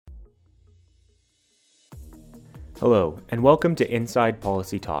Hello, and welcome to Inside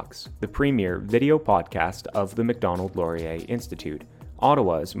Policy Talks, the premier video podcast of the Macdonald-Laurier Institute,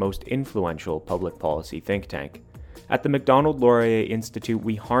 Ottawa's most influential public policy think tank. At the Macdonald-Laurier Institute,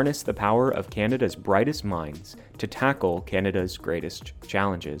 we harness the power of Canada's brightest minds to tackle Canada's greatest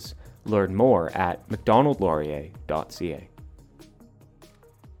challenges. Learn more at macdonaldlaurier.ca.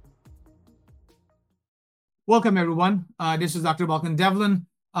 Welcome, everyone. This is Dr. Balkan Devlin.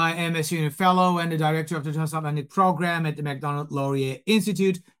 I am a senior fellow and the director of the Transatlantic Program at the Macdonald-Laurier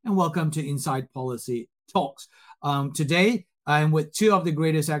Institute, and welcome to Inside Policy Talks. Today, I'm with two of the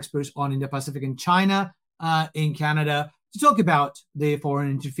greatest experts on Indo-Pacific and China in Canada to talk about the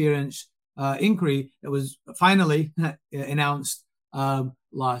foreign interference inquiry that was finally announced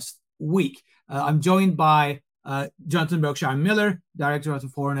last week. I'm joined by Jonathan Berkshire Miller, Director of the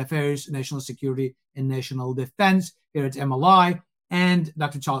Foreign Affairs, National Security and National Defense here at MLI, and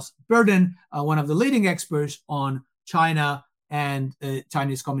Dr. Charles Burden, one of the leading experts on China and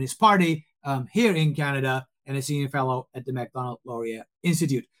Chinese Communist Party here in Canada, and a senior fellow at the Macdonald-Laurier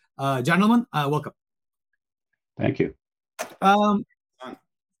Institute. Gentlemen, welcome. Thank you. Well,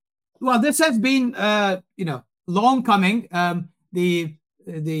 this has been, long coming. The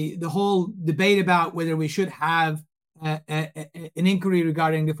whole debate about whether we should have an inquiry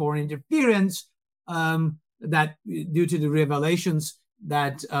regarding the foreign interference that due to the revelations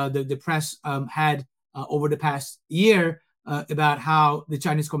that the press had over the past year about how the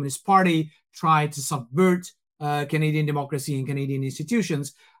Chinese Communist Party tried to subvert Canadian democracy and Canadian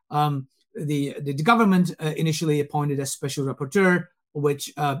institutions. The government initially appointed a special rapporteur,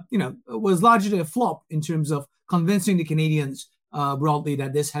 which was largely a flop in terms of convincing the Canadians broadly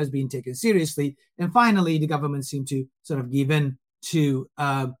that this has been taken seriously. And finally, the government seemed to sort of give in to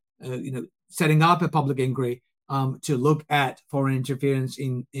setting up a public inquiry to look at foreign interference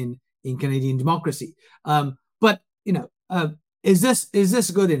in Canadian democracy. But is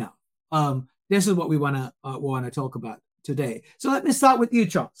this good enough? This is what we want to talk about today. So let me start with you,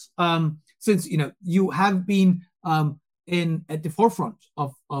 Charles. Since you have been at the forefront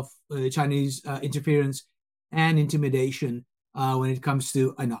of Chinese interference and intimidation when it comes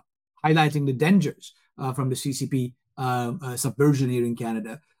to highlighting the dangers from the CCP subversion here in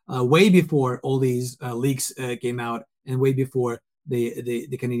Canada. Way before all these leaks came out, and way before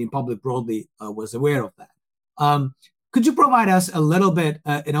the Canadian public broadly was aware of that. Could you provide us a little bit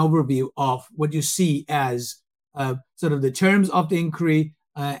an overview of what you see as sort of the terms of the inquiry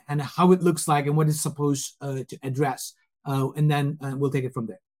and how it looks like and what it's supposed to address? And then we'll take it from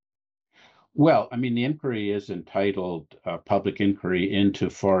there. Well, I mean, the inquiry is entitled Public Inquiry into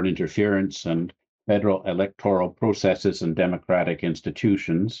Foreign Interference and Federal Electoral Processes and Democratic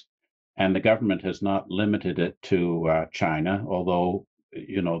Institutions. And the government has not limited it to China, although,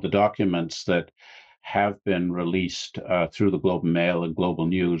 the documents that have been released through the Globe and Mail and Global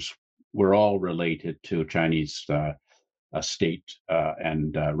News were all related to Chinese state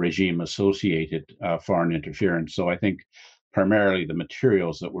and regime-associated foreign interference. So I think primarily the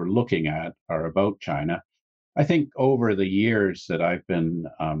materials that we're looking at are about China. I think over the years that I've been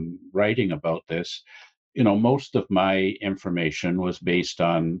writing about this, most of my information was based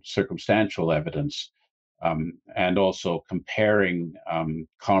on circumstantial evidence and also comparing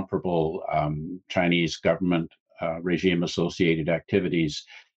comparable Chinese government regime-associated activities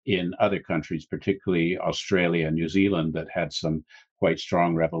in other countries, particularly Australia and New Zealand, that had some quite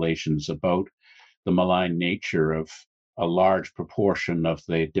strong revelations about the malign nature of a large proportion of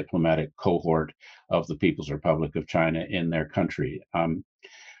the diplomatic cohort of the People's Republic of China in their country.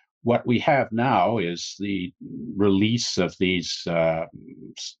 What we have now is the release of these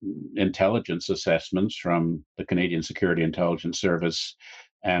intelligence assessments from the Canadian Security Intelligence Service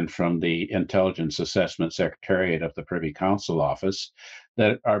and from the Intelligence Assessment Secretariat of the Privy Council Office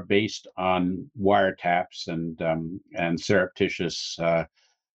that are based on wiretaps and surreptitious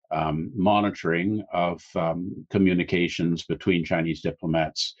monitoring of communications between Chinese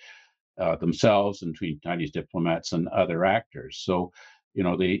diplomats themselves and between Chinese diplomats and other actors. So,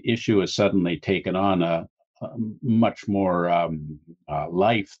 the issue has suddenly taken on a much more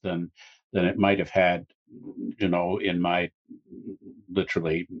life than it might have had, in my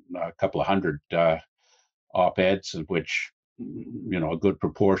literally a couple of hundred op-eds, of which, a good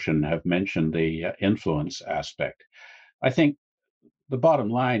proportion have mentioned the influence aspect. I think the bottom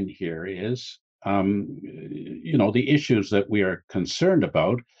line here is, the issues that we are concerned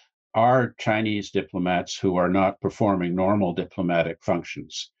about are Chinese diplomats who are not performing normal diplomatic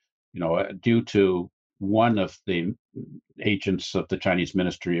functions, due to one of the agents of the Chinese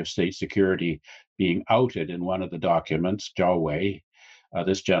Ministry of State Security being outed in one of the documents, Zhao Wei,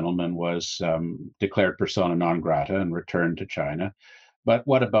 This gentleman was declared persona non grata and returned to China. But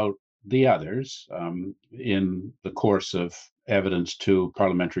what about the others? In the course of evidence to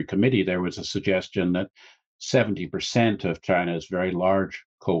parliamentary committee, there was a suggestion that 70% of China's very large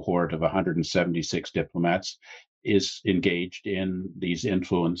cohort of 176 diplomats is engaged in these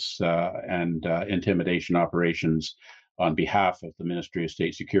influence and intimidation operations on behalf of the Ministry of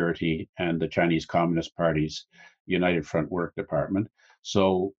State Security and the Chinese Communist Party's United Front Work Department.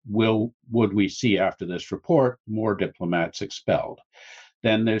 So would we see after this report more diplomats expelled?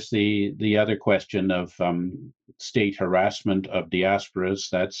 Then there's the other question of state harassment of diasporas.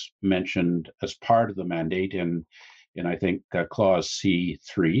 That's mentioned as part of the mandate in I think clause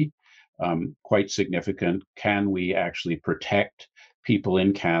C3. Quite significant. Can we actually protect people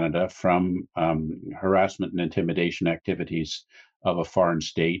in Canada from harassment and intimidation activities of a foreign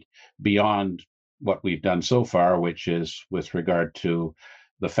state beyond what we've done so far, which is with regard to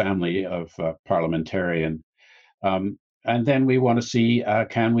the family of parliamentarian? And then we want to see,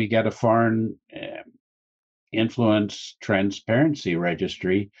 can we get a foreign influence transparency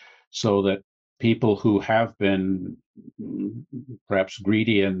registry so that people who have been perhaps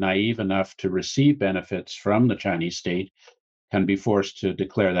greedy and naive enough to receive benefits from the Chinese state can be forced to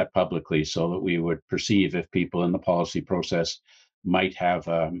declare that publicly, so that we would perceive if people in the policy process might have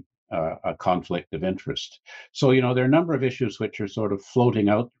a conflict of interest. So, there are a number of issues which are sort of floating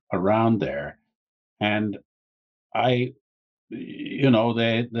out around there. And the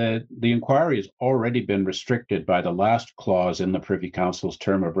inquiry has already been restricted by the last clause in the Privy Council's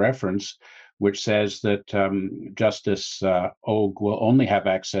term of reference, which says that Justice Ogue will only have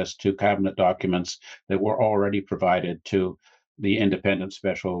access to cabinet documents that were already provided to the independent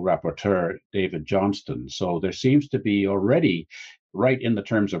special rapporteur, David Johnston. So there seems to be already, right in the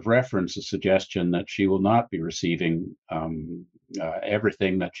terms of reference, a suggestion that she will not be receiving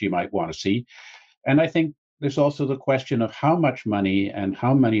everything that she might want to see. And I think there's also the question of how much money and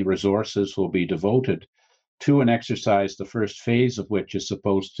how many resources will be devoted to an exercise, the first phase of which is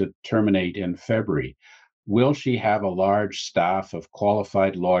supposed to terminate in February. Will she have a large staff of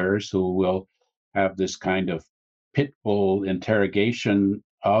qualified lawyers who will have this kind of pit bull interrogation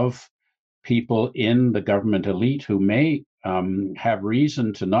of people in the government elite who may have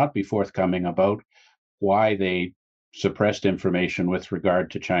reason to not be forthcoming about why they suppressed information with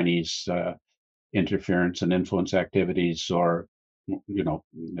regard to Chinese interference and influence activities, or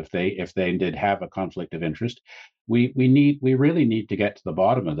if they did have a conflict of interest? We really need to get to the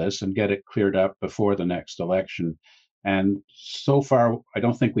bottom of this and get it cleared up before the next election. And so far, I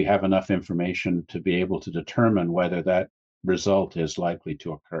don't think we have enough information to be able to determine whether that result is likely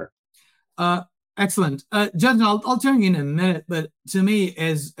to occur. Excellent. Judge, I'll turn in a minute, but to me,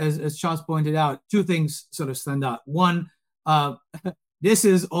 as Charles pointed out, two things sort of stand out. One, this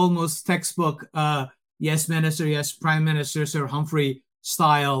is almost textbook yes minister, yes prime minister, Sir Humphrey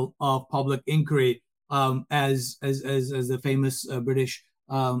style of public inquiry, as the famous British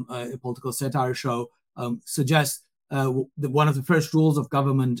political satire show suggests. One of the first rules of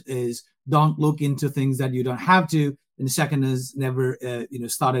government is don't look into things that you don't have to, and the second is never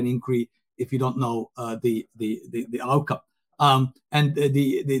start an inquiry if you don't know the outcome. And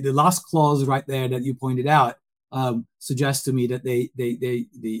the last clause right there that you pointed out suggests to me that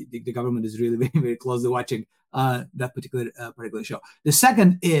the government is really very, very closely watching that particular show. The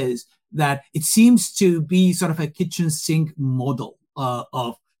second is that it seems to be sort of a kitchen sink model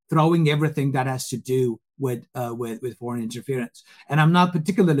of throwing everything that has to do with foreign interference. And I'm not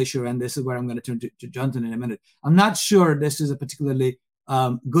particularly sure, and this is where I'm going to turn to Jonathan in a minute, I'm not sure this is a particularly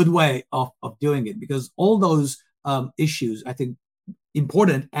good way of doing it, because all those issues, I think,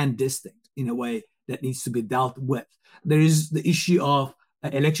 important and distinct in a way that needs to be dealt with. There is the issue of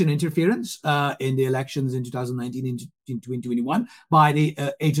election interference in the elections in 2019 and 2021 by the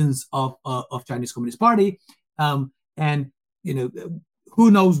agents of Chinese Communist Party, and who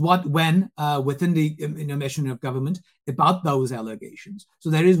knows what when within the machinery of government about those allegations. So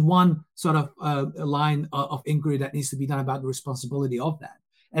there is one sort of line of inquiry that needs to be done about the responsibility of that.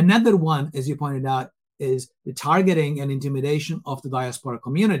 Another one, as you pointed out, is the targeting and intimidation of the diaspora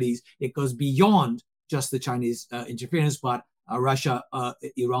communities. It goes beyond just the Chinese interference, but Russia,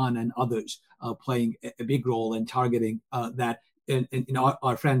 Iran, and others playing a big role in targeting that. And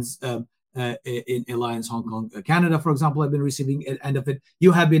our friends in Alliance Hong Kong Canada, for example, have been receiving end of it.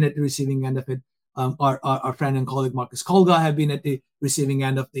 You have been at the receiving end of it. Our friend and colleague Marcus Kolga have been at the receiving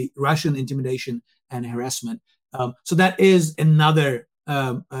end of the Russian intimidation and harassment. So that is another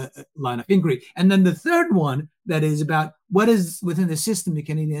line of inquiry. And then the third one that is about what is within the system, the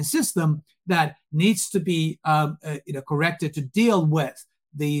Canadian system, that needs to be corrected to deal with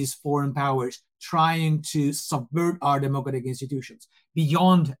these foreign powers trying to subvert our democratic institutions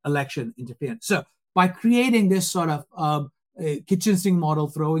beyond election interference. So by creating this sort of kitchen sink model,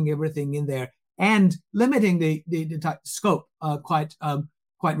 throwing everything in there and limiting the scope quite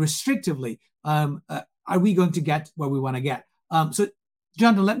restrictively, are we going to get where we want to get? So,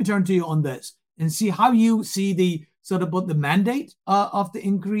 Jonathan, let me turn to you on this and see how you see the sort of both the mandate of the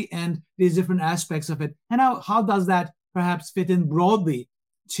inquiry and these different aspects of it, and how does that perhaps fit in broadly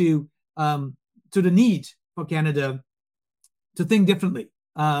to the need for Canada to think differently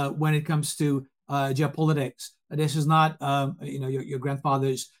when it comes to geopolitics. This is not your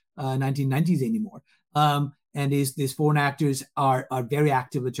grandfather's 1990s anymore, and these foreign actors are very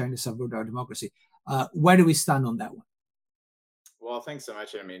actively trying to subvert our democracy. Where do we stand on that one? Well, thanks so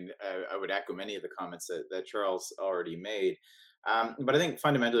much. I mean, I would echo many of the comments that Charles already made. But I think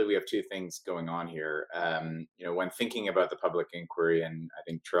fundamentally we have two things going on here. When thinking about the public inquiry, and I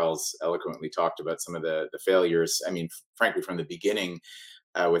think Charles eloquently talked about some of the failures. I mean, frankly, from the beginning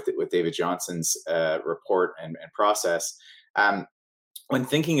with David Johnson's report and process. When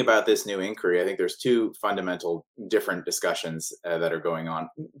thinking about this new inquiry, I think there's two fundamental different discussions that are going on.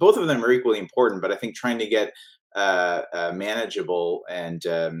 Both of them are equally important, but I think trying to get a manageable and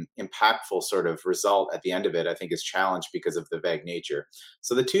impactful sort of result at the end of it, I think is challenged because of the vague nature.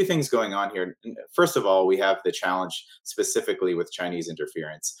 So the two things going on here, first of all, we have the challenge specifically with Chinese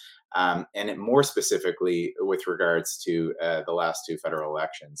interference, and more specifically with regards to the last two federal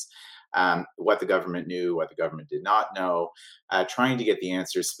elections. What the government knew, what the government did not know, trying to get the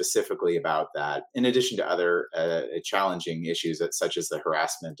answers specifically about that, in addition to other challenging issues such as the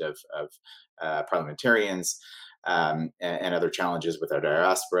harassment of parliamentarians and other challenges with our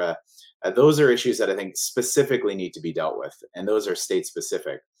diaspora. Those are issues that I think specifically need to be dealt with, and those are state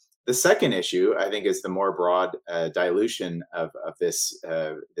specific. The second issue, I think, is the more broad dilution of this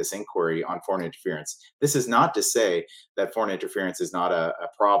inquiry on foreign interference. This is not to say that foreign interference is not a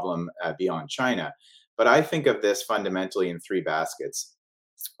problem beyond China, but I think of this fundamentally in three baskets.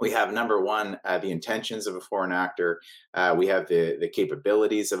 We have, number one, the intentions of a foreign actor. We have the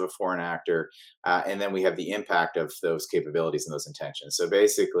capabilities of a foreign actor. And then we have the impact of those capabilities and those intentions. So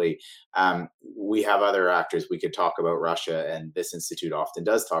basically, we have other actors. We could talk about Russia, and this institute often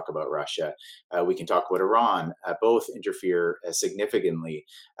does talk about Russia. We can talk about Iran. Both interfere significantly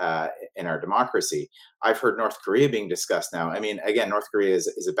in our democracy. I've heard North Korea being discussed now. I mean, again, North Korea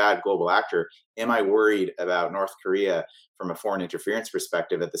is a bad global actor. Am I worried about North Korea from a foreign interference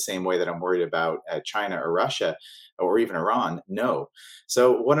perspective at the same way that I'm worried about China or Russia or even Iran? No.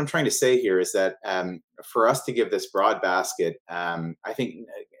 So what I'm trying to say here is that for us to give this broad basket, I think,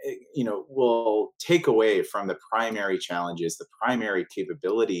 will take away from the primary challenges, the primary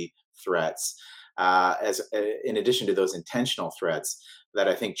capability threats, in addition to those intentional threats that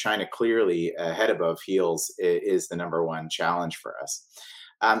I think China clearly head above heels is the number one challenge for us.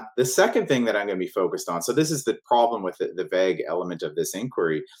 The second thing that I'm going to be focused on, so this is the problem with the vague element of this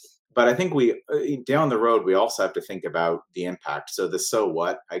inquiry, but I think we down the road, we also have to think about the impact. So the so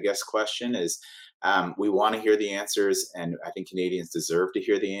what, I guess, question is, we want to hear the answers, and I think Canadians deserve to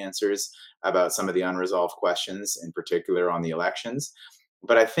hear the answers about some of the unresolved questions, in particular on the elections.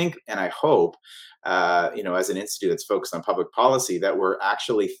 But I think, and I hope, as an institute that's focused on public policy, that we're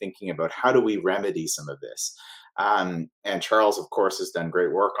actually thinking about how do we remedy some of this. And Charles, of course, has done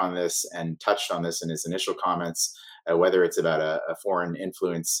great work on this and touched on this in his initial comments, whether it's about a foreign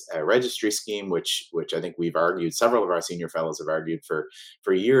influence registry scheme, which I think we've argued, several of our senior fellows have argued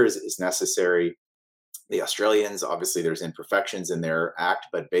for years is necessary. The Australians, obviously, there's imperfections in their act,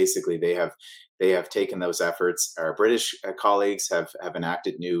 but basically they have taken those efforts. Our British colleagues have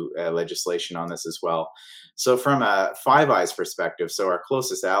enacted new legislation on this as well. So from a Five Eyes perspective, so our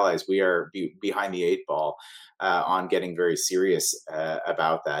closest allies, we are behind the eight ball on getting very serious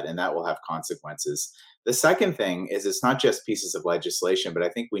about that, and that will have consequences. The second thing is it's not just pieces of legislation, but I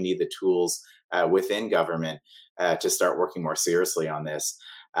think we need the tools within government to start working more seriously on this.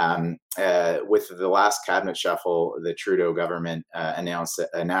 With the last cabinet shuffle, the Trudeau government announced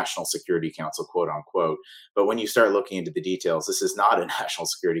a National Security Council, quote unquote. But when you start looking into the details, this is not a National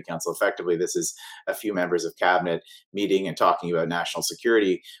Security Council. Effectively, this is a few members of cabinet meeting and talking about national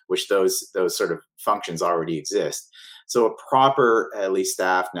security, which those sort of functions already exist. So a properly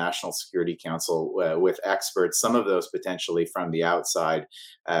staffed National Security Council with experts, some of those potentially from the outside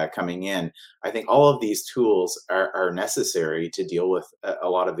coming in. I think all of these tools are necessary to deal with a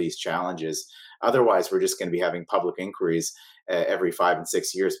lot of these challenges. Otherwise, we're just going to be having public inquiries every 5 and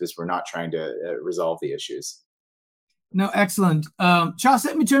 6 years because we're not trying to resolve the issues. No, excellent. Charles,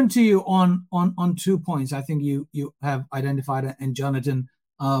 let me turn to you on 2 points. I think you have identified, and Jonathan,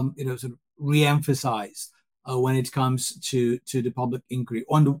 sort of re-emphasized when it comes to the public inquiry.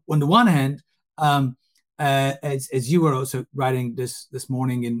 On the one hand, as you were also writing this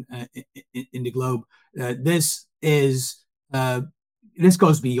morning in the Globe, this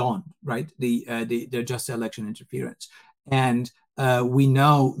goes beyond, right, the just election interference, and we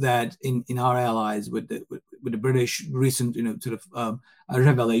know that in our allies with the British recent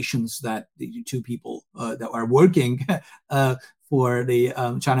revelations that the two people that are working for the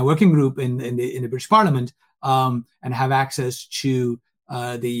China Working Group in the British Parliament and have access to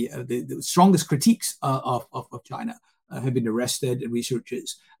the strongest critiques of China have been arrested,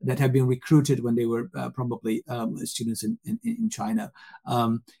 researchers that have been recruited when they were probably students in China.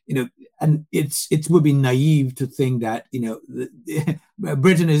 And it would be naive to think that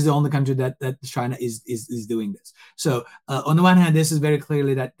Britain is the only country that China is doing this. So on the one hand, this is very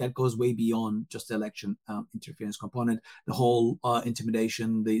clearly that goes way beyond just the election interference component, the whole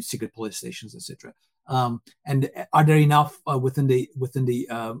intimidation, the secret police stations, etc. And are there enough within the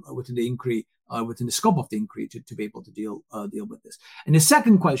inquiry, within the scope of the inquiry to be able to deal with this? And the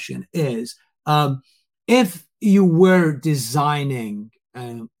second question is, if you were designing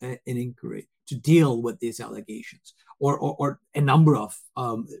an inquiry to deal with these allegations, or a number of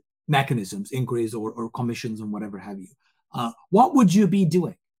mechanisms, inquiries or commissions and whatever have you, what would you be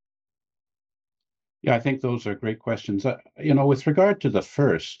doing? Yeah, I think those are great questions. With regard to the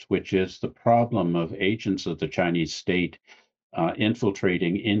first, which is the problem of agents of the Chinese state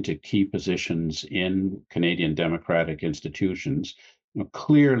infiltrating into key positions in Canadian democratic institutions,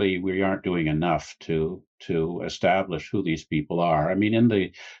 clearly we aren't doing enough to establish who these people are. I mean, in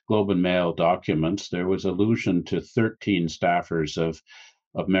the Globe and Mail documents, there was allusion to 13 staffers of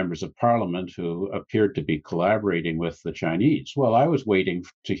members of parliament who appeared to be collaborating with the Chinese. Well, I was waiting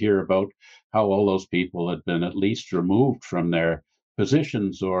to hear about how all those people had been at least removed from their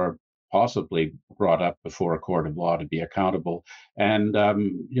positions or possibly brought up before a court of law to be accountable. And,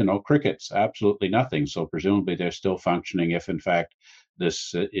 crickets, absolutely nothing. So presumably they're still functioning if, in fact,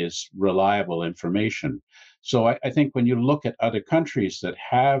 this is reliable information. So I think when you look at other countries that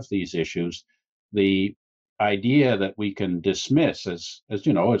have these issues, the idea that we can dismiss, as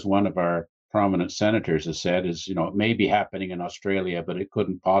one of our prominent senators has said, is, it may be happening in Australia, but it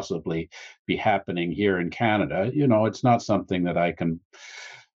couldn't possibly be happening here in Canada. It's not something that I can,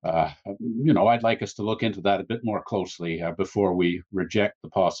 I'd like us to look into that a bit more closely before we reject the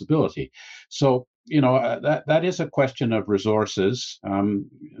possibility. So, that is a question of resources.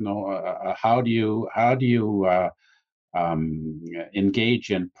 How do you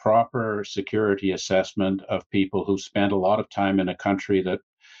engage in proper security assessment of people who spend a lot of time in a country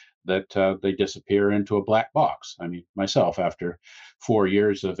that they disappear into a black box? I mean, myself, after 4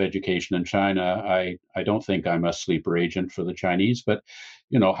 years of education in China, I don't think I'm a sleeper agent for the Chinese, but,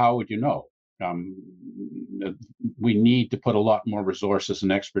 how would you know? We need to put a lot more resources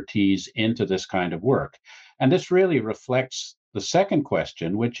and expertise into this kind of work. And this really reflects the second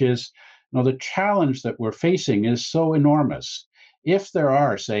question, which is, the challenge that we're facing is so enormous. If there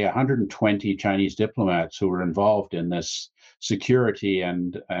are, say, 120 Chinese diplomats who are involved in this security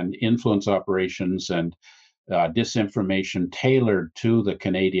and influence operations and disinformation tailored to the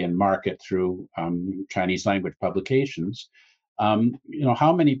Canadian market through Chinese language publications,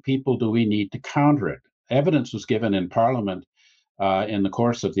 how many people do we need to counter it? Evidence was given in Parliament in the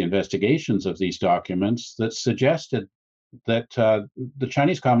course of the investigations of these documents that suggested that the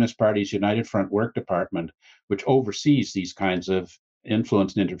Chinese Communist Party's United Front Work Department, which oversees these kinds of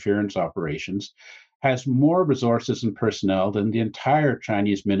influence and interference operations, has more resources and personnel than the entire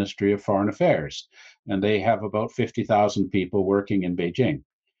Chinese Ministry of Foreign Affairs. And they have about 50,000 people working in Beijing.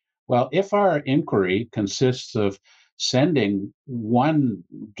 Well, if our inquiry consists of sending one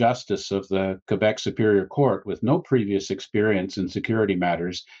justice of the Quebec Superior Court with no previous experience in security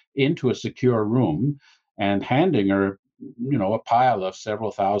matters into a secure room and handing her a pile of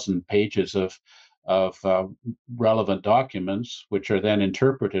several thousand pages of relevant documents, which are then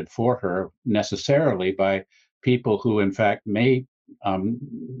interpreted for her necessarily by people who, in fact, may,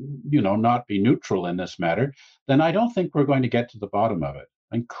 not be neutral in this matter, then I don't think we're going to get to the bottom of it.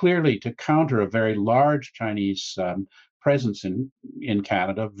 And clearly, to counter a very large Chinese presence in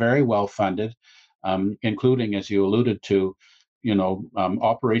Canada, very well funded, including, as you alluded to,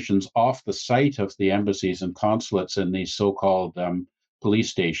 operations off the site of the embassies and consulates in these so-called police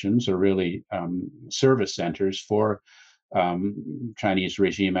stations, or really service centers for Chinese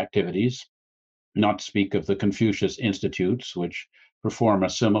regime activities, not to speak of the Confucius Institutes, which perform a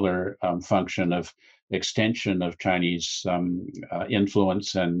similar function of extension of Chinese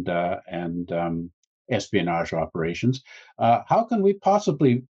influence and espionage operations. How can we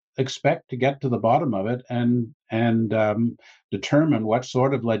possibly expect to get to the bottom of it and determine what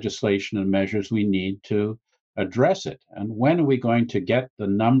sort of legislation and measures we need to address it? And when are we going to get the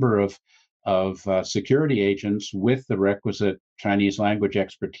number of security agents with the requisite Chinese language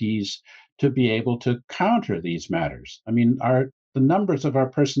expertise to be able to counter these matters? I mean, the numbers of our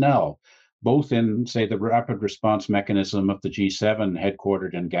personnel, both in, say, the rapid response mechanism of the G7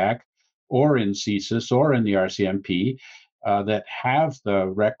 headquartered in GAC, or in CSIS, or in the RCMP, that have the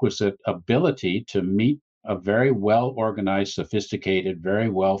requisite ability to meet a very well-organized, sophisticated, very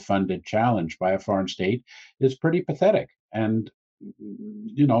well-funded challenge by a foreign state, is pretty pathetic. And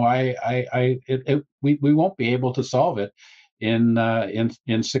we won't be able to solve it in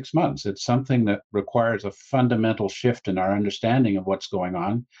 6 months. It's something that requires a fundamental shift in our understanding of what's going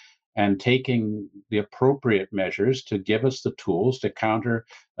on, and taking the appropriate measures to give us the tools to counter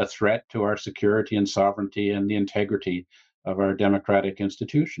a threat to our security and sovereignty and the integrity of our democratic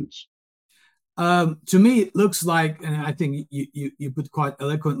institutions. To me, it looks like, and I think you put quite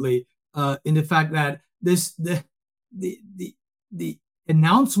eloquently, in the fact that the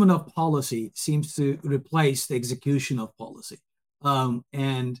announcement of policy seems to replace the execution of policy,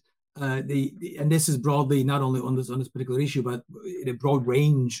 and this is broadly not only on this particular issue, but in a broad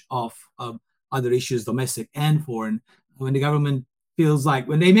range of other issues, domestic and foreign. When the government feels like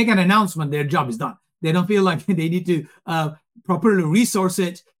when they make an announcement, their job is done. They don't feel like they need to properly resource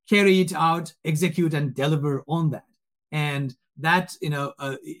it, carry it out, execute, and deliver on that. And that,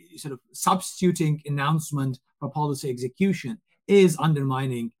 sort of substituting announcement for policy execution is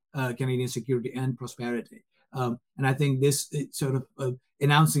undermining Canadian security and prosperity. And I think this sort of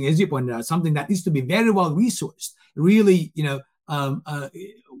announcing, as you pointed out, something that needs to be very well resourced. Really,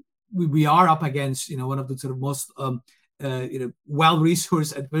 we are up against, one of the sort of most,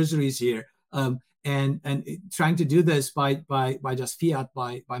 well-resourced adversaries here. And trying to do this by just fiat,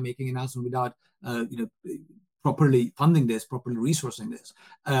 by making an announcement without, properly funding this, properly resourcing this,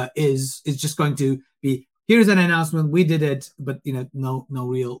 is just going to be, here's an announcement, we did it, but no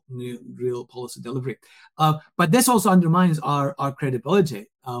real policy delivery. But this also undermines our credibility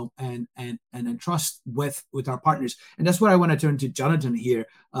and trust with our partners, and that's what I want to turn to Jonathan here.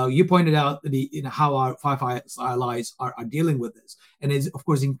 You pointed out how our Five Eyes allies are dealing with this, and is of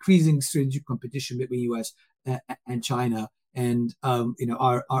course increasing strategic competition between U.S. and China. And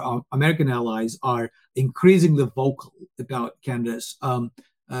our American allies are increasingly vocal about Canada's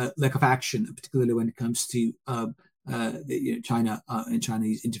lack of action, particularly when it comes to China and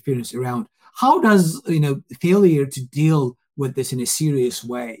Chinese interference around. How does failure to deal with this in a serious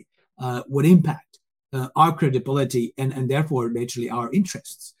way would impact our credibility and therefore naturally our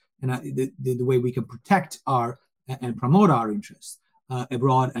interests, and the way we can protect our and promote our interests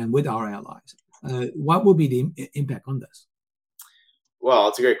abroad and with our allies? What will be the impact on this? Well,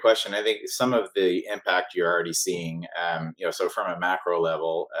 it's a great question. I think some of the impact you're already seeing, so from a macro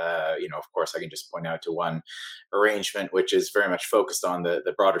level, of course, I can just point out to one arrangement, which is very much focused on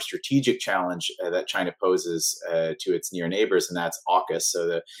the broader strategic challenge that China poses to its near neighbors, and that's AUKUS.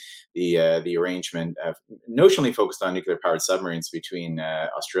 So the arrangement notionally focused on nuclear-powered submarines between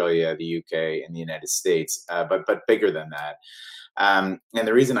Australia, the UK, and the United States, but bigger than that. And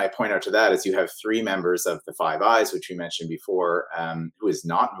the reason I point out to that is you have three members of the Five Eyes, which we mentioned before, who is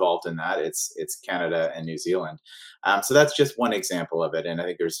not involved in that. It's Canada and New Zealand. So that's just one example of it. And I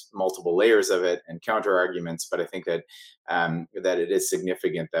think there's multiple layers of it and counter arguments, but I think that that it is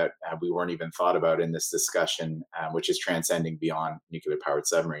significant that we weren't even thought about in this discussion, which is transcending beyond nuclear powered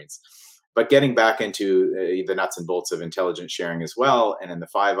submarines. But getting back into the nuts and bolts of intelligence sharing as well, and in the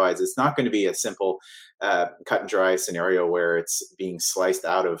Five Eyes, it's not going to be a simple cut and dry scenario where it's being sliced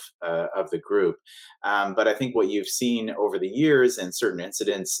out of the group. But I think what you've seen over the years and certain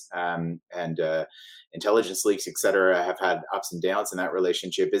incidents and intelligence leaks, et cetera, have had ups and downs in that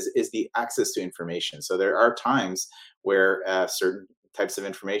relationship is the access to information. So there are times where certain types of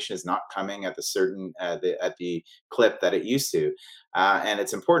information is not coming at the clip that it used to. And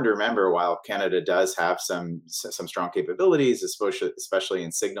it's important to remember, while Canada does have some strong capabilities, especially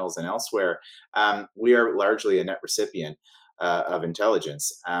in signals and elsewhere, we are largely a net recipient of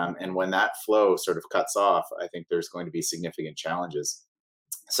intelligence. And when that flow sort of cuts off, I think there's going to be significant challenges.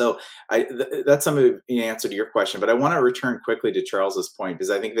 So that's some of the answer to your question, but I want to return quickly to Charles's point,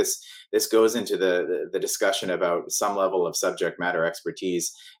 because I think this goes into the discussion about some level of subject matter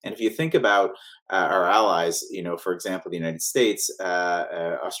expertise. And if you think about our allies, for example, the United States,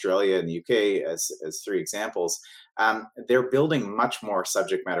 Australia, and the UK as three examples, they're building much more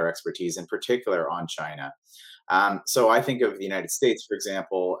subject matter expertise, in particular on China. So I think of the United States, for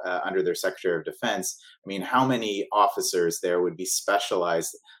example, under their Secretary of Defense. I mean, how many officers there would be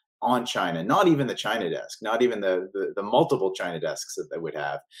specialized on China? Not even the China desk, not even the multiple China desks that they would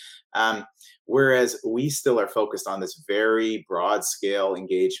have. Whereas we still are focused on this very broad scale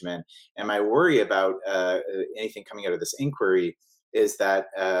engagement. And my worry about anything coming out of this inquiry is that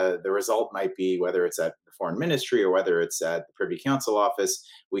the result might be, whether it's at the foreign ministry or whether it's at the Privy Council office,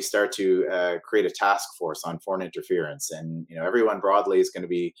 we start to create a task force on foreign interference, and everyone broadly is going to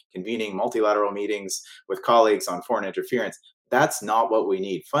be convening multilateral meetings with colleagues on foreign interference. That's not what we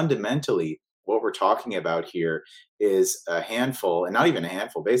need. Fundamentally, what we're talking about here is a handful, and not even a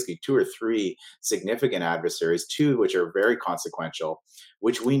handful, basically 2 or 3 significant adversaries, 2 which are very consequential,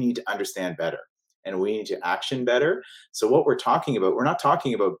 which we need to understand better and we need to action better. So what we're talking about, we're not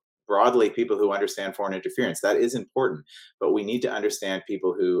talking about broadly people who understand foreign interference. That is important, but we need to understand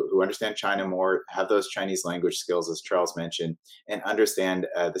people who understand China more, have those Chinese language skills, as Charles mentioned, and understand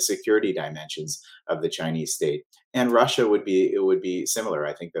the security dimensions of the Chinese state. And Russia would be similar.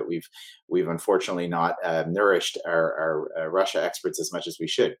 I think that we've unfortunately not nourished our Russia experts as much as we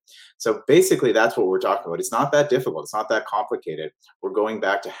should. So basically, that's what we're talking about. It's not that difficult. It's not that complicated. We're going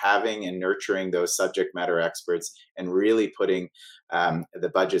back to having and nurturing those subject matter experts and really putting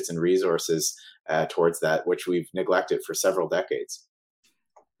the budgets and resources towards that, which we've neglected for several decades.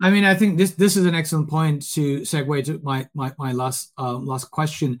 I mean, I think this is an excellent point to segue to my last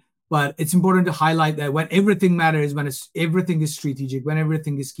question. But it's important to highlight that when everything matters, when everything is strategic, when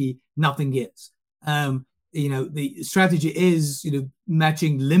everything is key, nothing is. The strategy is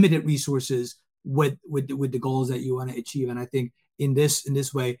matching limited resources with the goals that you want to achieve. And I think in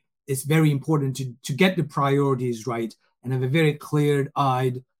this way, it's very important to get the priorities right and have a very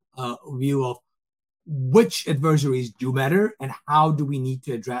clear-eyed view of which adversaries do matter and how do we need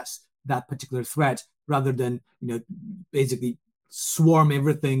to address that particular threat, rather than basically swarm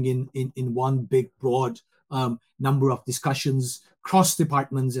everything in one big broad number of discussions cross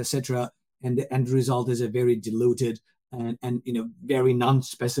departments, etc., and the end result is a very diluted and very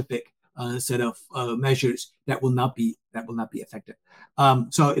non-specific set of measures that will not be effective.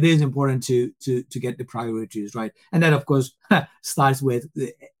 So it is important to get the priorities right, and that of course starts with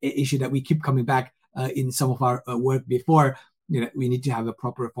the issue that we keep coming back in some of our work before. We need to have a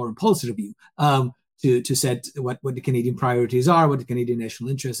proper foreign policy review. To set what the Canadian priorities are, what the Canadian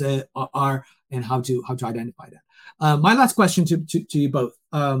national interests are, and how to identify that. My last question to you both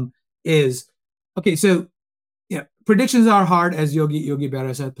is, okay, so predictions are hard, as Yogi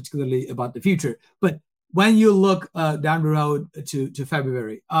Berra said, particularly about the future. But when you look down the road to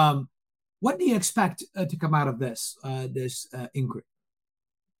February, what do you expect to come out of this inquiry?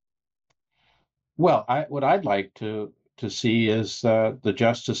 Well, what I'd like to see is the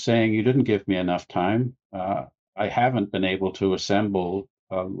justice saying, you didn't give me enough time. I haven't been able to assemble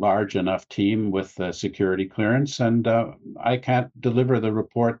a large enough team with security clearance, and I can't deliver the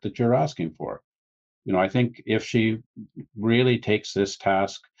report that you're asking for. I think if she really takes this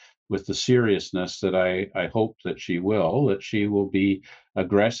task with the seriousness that I hope that she will be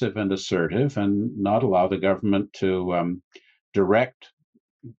aggressive and assertive and not allow the government to direct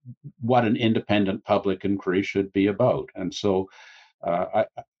what an independent public inquiry should be about. And so,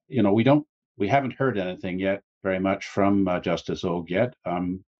 we haven't heard anything yet very much from Justice Ogue yet,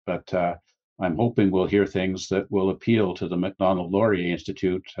 but I'm hoping we'll hear things that will appeal to the Macdonald-Laurier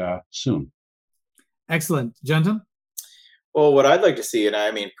Institute soon. Excellent. Jonathan? Well, what I'd like to see, and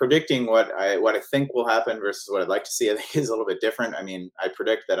I mean, predicting what I think will happen versus what I'd like to see, I think is a little bit different. I mean, I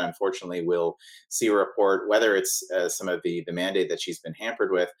predict that unfortunately we'll see a report, whether it's some of the mandate that she's been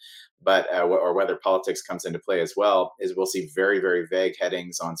hampered with, but or whether politics comes into play as well, is we'll see very, very vague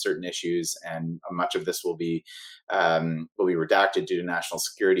headings on certain issues, and much of this will be redacted due to national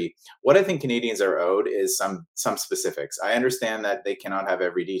security. What I think Canadians are owed is some specifics. I understand that they cannot have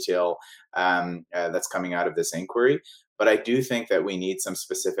every detail that's coming out of this inquiry, but I do think that we need some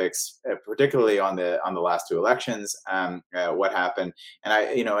specifics, particularly on the last 2 elections, what happened. And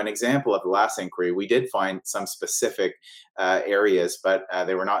an example of the last inquiry, we did find some specific areas, but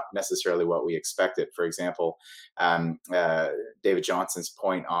they were not necessarily what we expected. For example, David Johnson's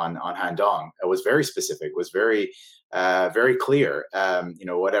point on Han Dong was very specific, was very clear.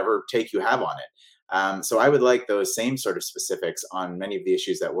 Whatever take you have on it. So I would like those same sort of specifics on many of the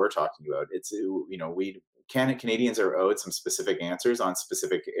issues that we're talking about. It's, Canadians are owed some specific answers on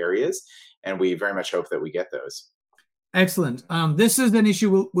specific areas, and we very much hope that we get those. Excellent. This is an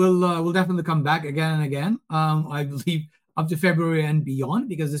issue we'll definitely come back again and again. I believe up to February and beyond,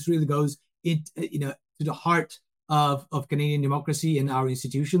 because this really goes to the heart of Canadian democracy and our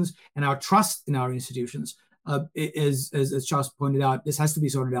institutions and our trust in our institutions. As Charles pointed out, this has to be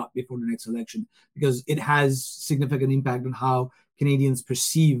sorted out before the next election, because it has significant impact on how Canadians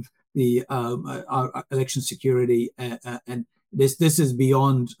perceive our election security, and this is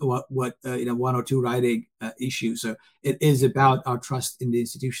beyond what one or two riding issue. So it is about our trust in the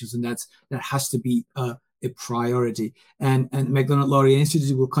institutions, and that has to be a priority. And Macdonald-Laurier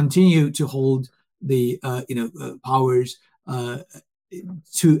Institute will continue to hold the powers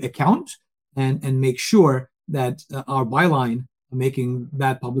to account and make sure that our byline, making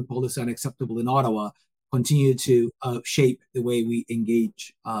bad public policy unacceptable in Ottawa, continue to shape the way we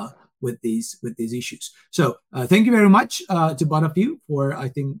engage with these issues. So thank you very much to both of you for, I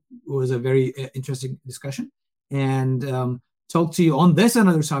think it was a very interesting discussion, and talk to you on this and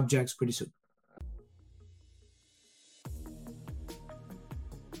other subjects pretty soon.